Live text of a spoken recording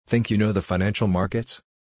Think you know the financial markets?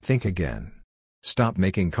 Think again. Stop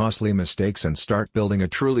making costly mistakes and start building a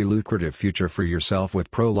truly lucrative future for yourself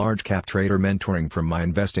with Pro Large Cap Trader mentoring from My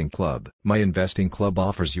Investing Club. My Investing Club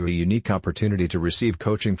offers you a unique opportunity to receive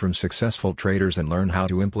coaching from successful traders and learn how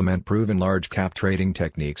to implement proven large cap trading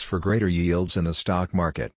techniques for greater yields in the stock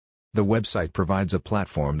market. The website provides a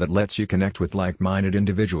platform that lets you connect with like-minded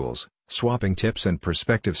individuals, swapping tips and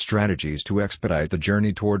perspective strategies to expedite the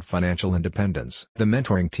journey toward financial independence. The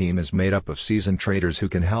mentoring team is made up of seasoned traders who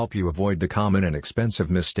can help you avoid the common and expensive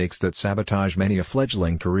mistakes that sabotage many a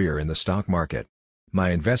fledgling career in the stock market.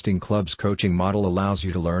 My Investing Club's coaching model allows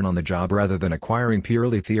you to learn on the job rather than acquiring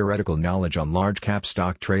purely theoretical knowledge on large-cap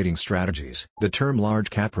stock trading strategies. The term large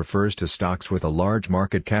cap refers to stocks with a large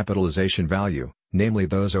market capitalization value, namely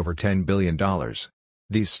those over $10 billion.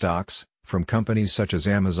 These stocks, from companies such as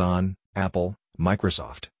Amazon, Apple,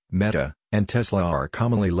 Microsoft, Meta, and Tesla, are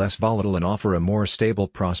commonly less volatile and offer a more stable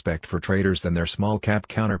prospect for traders than their small-cap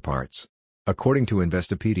counterparts. According to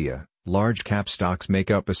Investopedia, large-cap stocks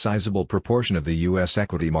make up a sizable proportion of the U.S.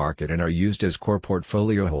 equity market and are used as core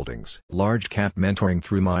portfolio holdings. Large-cap mentoring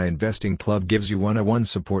through My Investing Club gives you one-on-one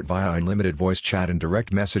support via unlimited voice chat and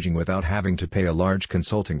direct messaging without having to pay a large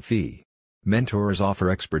consulting fee. Mentors offer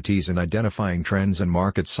expertise in identifying trends and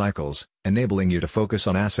market cycles, enabling you to focus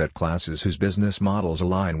on asset classes whose business models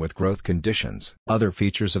align with growth conditions. Other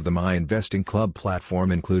features of the My Investing Club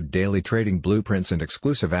platform include daily trading blueprints and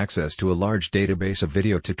exclusive access to a large database of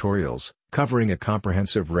video tutorials, covering a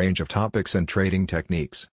comprehensive range of topics and trading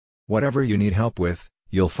techniques. Whatever you need help with,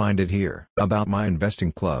 you'll find it here. About My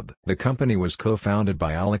Investing Club. The company was co-founded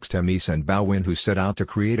by Alex Temis and Bao Win, who set out to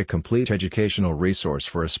create a complete educational resource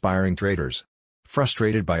for aspiring traders.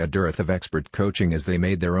 Frustrated by a dearth of expert coaching as they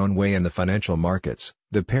made their own way in the financial markets,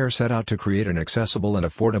 the pair set out to create an accessible and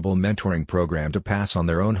affordable mentoring program to pass on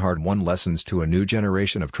their own hard-won lessons to a new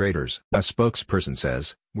generation of traders. A spokesperson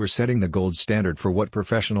says, "We're setting the gold standard for what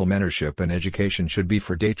professional mentorship and education should be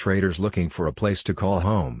for day traders looking for a place to call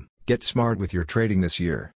home. Get smart with your trading this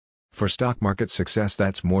year. For stock market success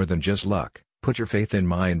that's more than just luck. Put your faith in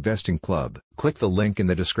My Investing Club." Click the link in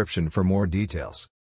the description for more details.